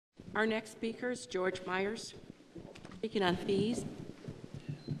Our next speaker is George Meyers, speaking on fees.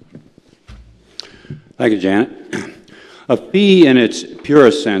 Thank you, Janet. A fee in its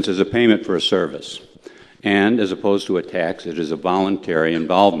purest sense is a payment for a service, and as opposed to a tax, it is a voluntary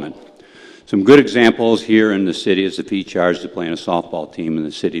involvement. Some good examples here in the city is the fee charged to play in a softball team in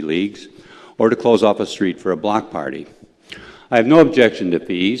the city leagues, or to close off a street for a block party. I have no objection to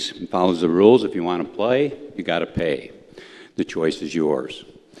fees. It follows the rules. If you want to play, you got to pay. The choice is yours.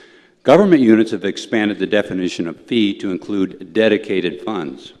 Government units have expanded the definition of fee to include dedicated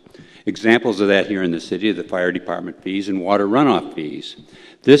funds. Examples of that here in the city are the fire department fees and water runoff fees.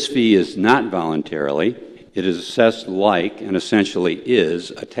 This fee is not voluntarily. It is assessed like and essentially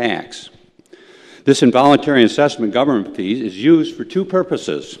is a tax. This involuntary assessment government fee is used for two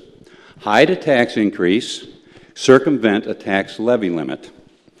purposes: hide a tax increase, circumvent a tax levy limit.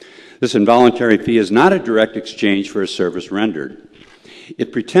 This involuntary fee is not a direct exchange for a service rendered.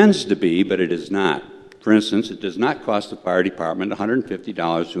 It pretends to be, but it is not. For instance, it does not cost the fire department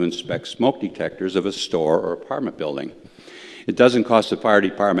 $150 to inspect smoke detectors of a store or apartment building. It doesn't cost the fire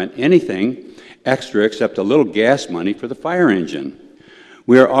department anything extra except a little gas money for the fire engine.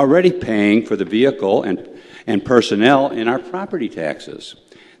 We are already paying for the vehicle and personnel in our property taxes.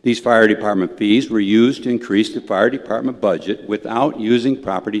 These fire department fees were used to increase the fire department budget without using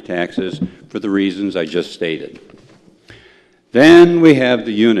property taxes for the reasons I just stated. Then we have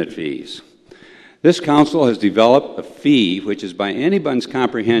the unit fees. This council has developed a fee which is by anyone's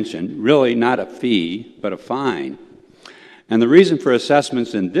comprehension really not a fee but a fine. And the reason for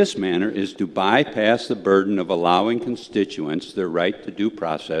assessments in this manner is to bypass the burden of allowing constituents their right to due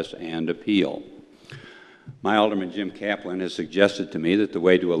process and appeal. My Alderman Jim Kaplan has suggested to me that the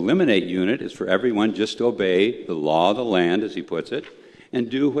way to eliminate unit is for everyone just to obey the law of the land, as he puts it, and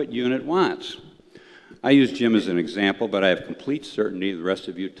do what unit wants. I use Jim as an example, but I have complete certainty the rest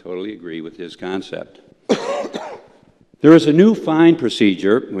of you totally agree with his concept. There is a new fine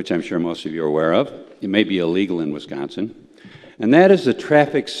procedure, which I'm sure most of you are aware of. It may be illegal in Wisconsin. And that is the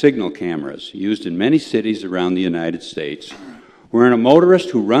traffic signal cameras used in many cities around the United States, wherein a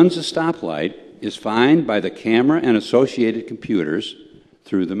motorist who runs a stoplight is fined by the camera and associated computers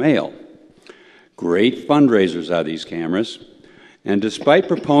through the mail. Great fundraisers are these cameras. And despite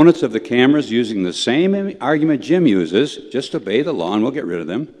proponents of the cameras using the same argument Jim uses, just obey the law and we'll get rid of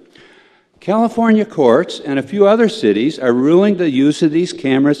them, California courts and a few other cities are ruling the use of these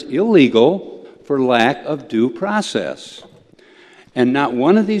cameras illegal for lack of due process. And not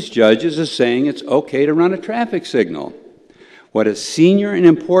one of these judges is saying it's okay to run a traffic signal. What is senior in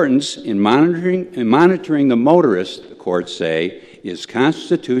importance in monitoring the motorists, the courts say, is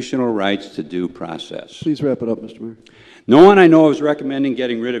constitutional rights to due process. Please wrap it up, Mr. Mayor. No one I know is recommending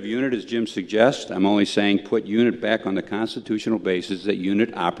getting rid of unit, as Jim suggests. I'm only saying put unit back on the constitutional basis that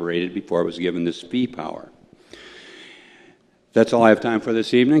unit operated before it was given this fee power. That's all I have time for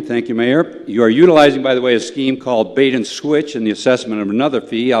this evening. Thank you, Mayor. You are utilizing, by the way, a scheme called bait and switch in the assessment of another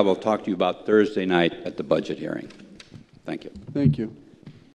fee I will talk to you about Thursday night at the budget hearing. Thank you. Thank you.